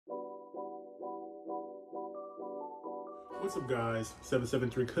What's up guys,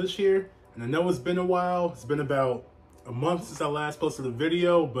 773 Kush here, and I know it's been a while. It's been about a month since I last posted a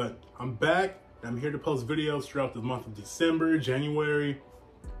video, but I'm back and I'm here to post videos throughout the month of December, January,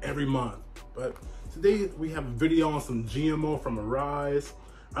 every month. But today we have a video on some GMO from AERIZ.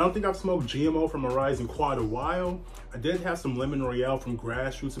 I don't think I've smoked GMO from AERIZ in quite a while. I did have some Lemon Royale from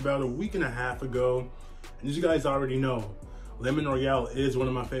Grassroots about a week and a half ago, and as you guys already know, Lemon Royale is one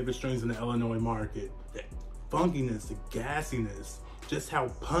of my favorite strains in the Illinois market. The funkiness, the gassiness, just how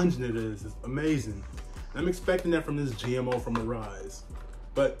pungent it is amazing. And I'm expecting that from this GMO from AERIZ.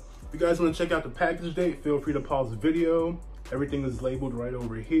 But if you guys want to check out the package date, feel free to pause the video. Everything is labeled right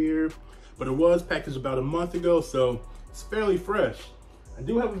over here. But it was packaged about a month ago, so it's fairly fresh. I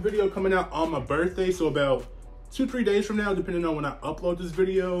do have a video coming out on my birthday, so about 2-3 days from now, depending on when I upload this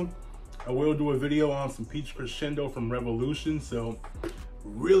video, I will do a video on some Peach Crescendo from Revolution, so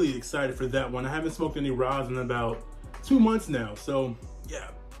really excited for that one. I haven't smoked any rods in about 2 months now, so yeah.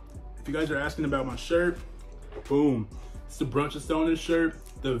 If you guys are asking about my shirt, boom, it's the Brunch of Stoners shirt.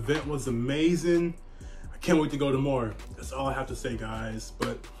 The event was amazing. I can't wait to go to more. That's all I have to say, guys.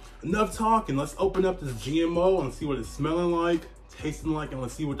 But enough talking. Let's open up this GMO and see what it's smelling like, tasting like, and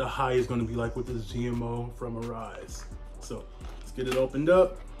let's see what the high is going to be like with this GMO from AERIZ. So let's get it opened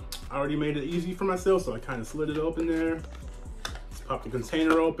up. I already made it easy for myself, so I kind of slid it open there. Let's pop the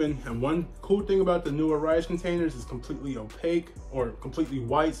container open. And one cool thing about the new AERIZ containers is completely opaque or completely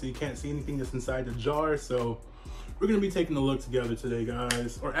white, so you can't see anything that's inside the jar. So we're gonna be taking a look together today,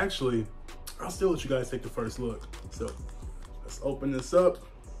 guys. Or actually, I'll still let you guys take the first look. So let's open this up.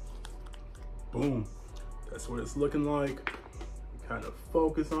 Boom. That's what it's looking like. Kind of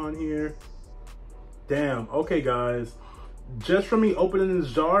focus on here. Damn. Okay, guys. Just from me opening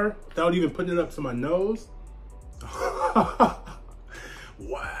this jar without even putting it up to my nose.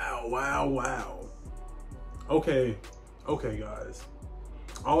 Wow. Okay, guys.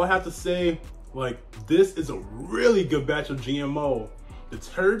 All I have to say, like, this is a really good batch of GMO. The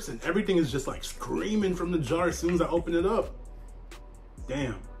terps and everything is just like screaming from the jar as soon as I open it up.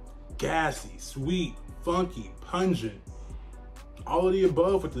 Damn. Gassy, sweet, funky, pungent. All of the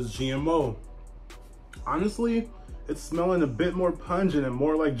above with this GMO. Honestly, it's smelling a bit more pungent and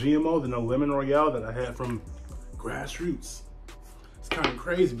more like GMO than the Lemon Royale that I had from Grassroots. It's kind of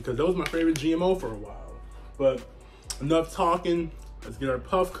crazy because that was my favorite GMO for a while. But enough talking. Let's get our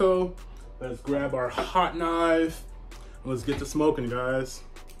Puffco. Let's grab our hot knife. And let's get to smoking, guys.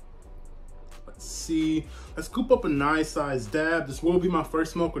 Let's see. Let's scoop up a nice sized dab. This will be my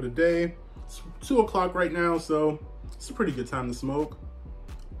first smoke of the day. It's 2 o'clock right now, so it's a pretty good time to smoke.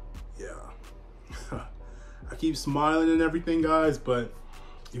 Yeah. I keep smiling and everything, guys, but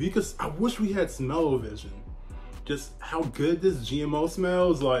if you could, I wish we had smell-o-vision. Just how good this GMO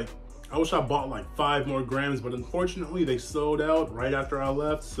smells. Like, I wish I bought like 5 more grams, but unfortunately they sold out right after I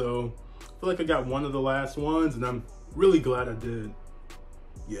left. So I feel like I got one of the last ones and I'm really glad I did.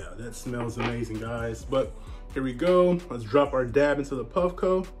 Yeah, that smells amazing, guys. But here we go. Let's drop our dab into the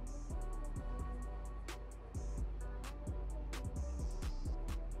Puffco.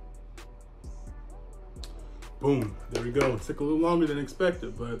 Boom, there we go. It took a little longer than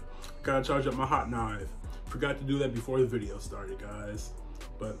expected, but gotta charge up my hot knife. Forgot to do that before the video started, guys.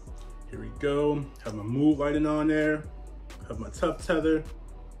 But here we go. Have my mood lighting on there. Have my tough tether.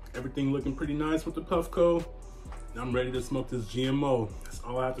 Everything looking pretty nice with the Puffco. And I'm ready to smoke this GMO. That's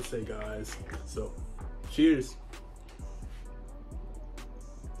all I have to say, guys. So, cheers.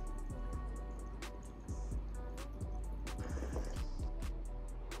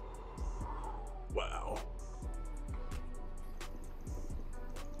 Wow.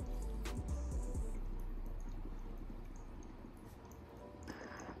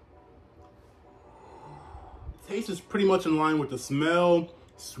 Taste is pretty much in line with the smell.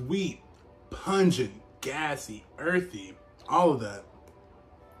 Sweet, pungent, gassy, earthy, all of that.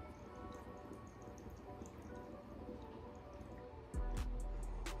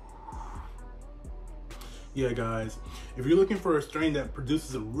 Yeah, guys, if you're looking for a strain that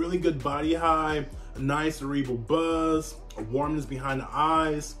produces a really good body high, a nice cerebral buzz, a warmness behind the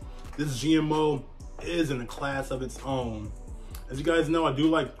eyes, this GMO is in a class of its own. As you guys know, I do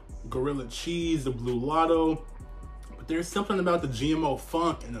like Gorilla Cheese, the Blue Lotto, but there's something about the GMO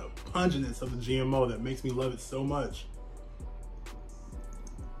funk and the pungentness of the GMO that makes me love it so much.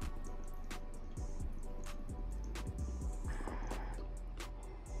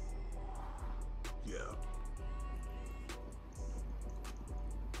 Yeah.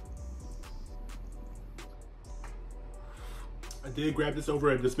 I did grab this over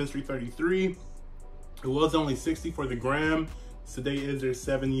at Dispensary 33. It was only 60 for the gram. Today is their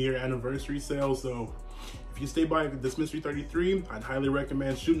 7-year anniversary sale, so if you stay by Dispensary 33, I'd highly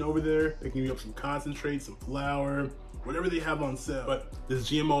recommend shooting over there. They can give you up some concentrate, some flour, whatever they have on sale. But this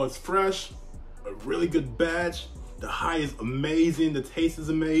GMO is fresh, a really good batch. The high is amazing, the taste is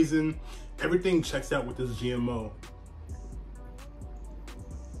amazing. Everything checks out with this GMO.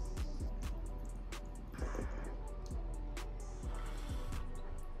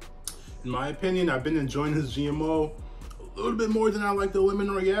 In my opinion, I've been enjoying this GMO a little bit more than I like the Lemon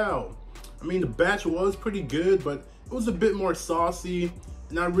Royale. I mean, the batch was pretty good, but it was a bit more saucy,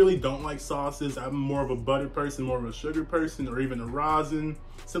 and I really don't like sauces. I'm more of a butter person, more of a sugar person, or even a rosin,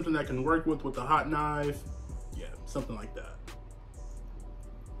 something I can work with a hot knife. Yeah, something like that.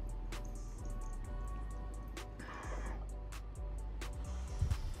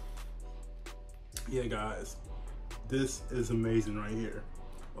 Yeah, guys, this is amazing right here.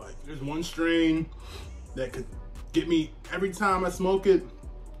 Like, there's one strain that could get me every time I smoke it.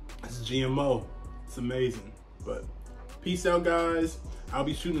 It's GMO. It's amazing. But peace out, guys. I'll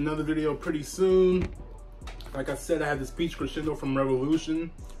be shooting another video pretty soon. Like I said, I have this peach crescendo from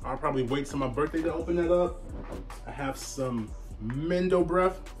Revolution. I'll probably wait till my birthday to open that up. I have some Mendo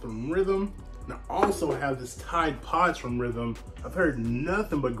Breath from Rhythm. And I also have this Tide Pods from Rhythm. I've heard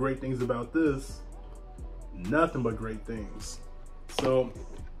nothing but great things about this. Nothing but great things. So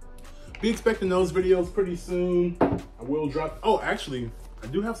be expecting those videos pretty soon. I will drop, oh, actually, I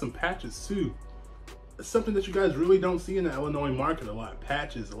do have some patches too. It's something that you guys really don't see in the Illinois market a lot.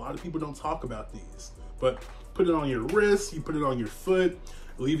 Patches, a lot of people don't talk about these. But put it on your wrist, you put it on your foot,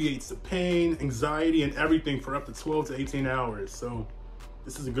 alleviates the pain, anxiety, and everything for up to 12 to 18 hours. So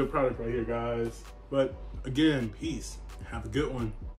this is a good product right here, guys. But again, peace. Have a good one.